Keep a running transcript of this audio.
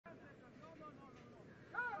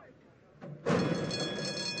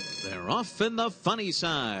off in the funny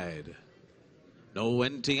side. No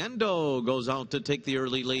Entiendo goes out to take the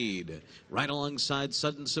early lead. Right alongside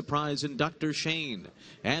Sudden Surprise and Dr. Shane.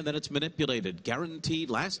 And then it's Manipulated. Guaranteed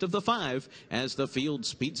last of the 5 as the field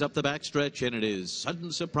speeds up the backstretch. And it is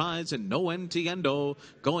Sudden Surprise and No Entiendo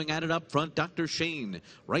going at it up front. Dr. Shane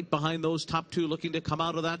right behind those top 2 looking to come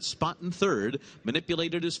out of that spot in 3rd.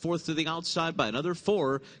 Manipulated is 4th to the outside by another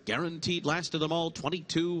 4. Guaranteed last of them all,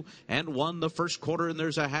 22 and 1 the first quarter. And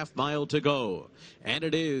there's a half mile to go. And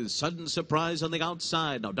it is Sudden Surprise on the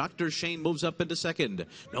outside. Now Dr. Shane moves up into 2nd.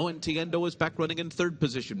 No Entiendo is back running in 3rd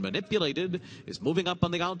position. Manipulated is moving up on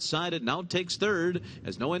the outside and now takes 3rd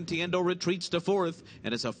as No Entiendo retreats to 4th.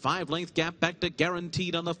 And it's a 5-length gap back to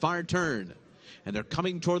Guaranteed on the far turn. And they're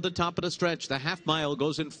coming toward the top of the stretch. The half mile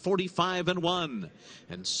goes in 45 and 1.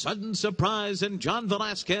 And Sudden Surprise and John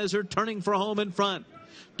Velasquez are turning for home in front.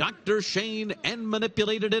 Dr. Shane and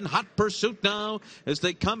Manipulated in hot pursuit now as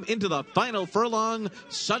they come into the final furlong.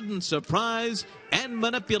 Sudden Surprise and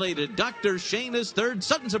Manipulated. Dr. Shane is 3rd.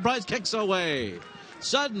 Sudden Surprise kicks away.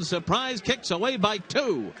 Sudden Surprise kicks away by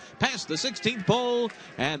 2 past the 16th pole,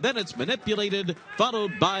 and then it's Manipulated,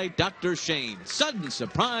 followed by Dr. Shane. Sudden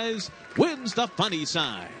Surprise wins the funny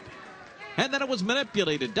side. And then it was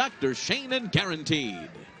Manipulated, Dr. Shane, and Guaranteed.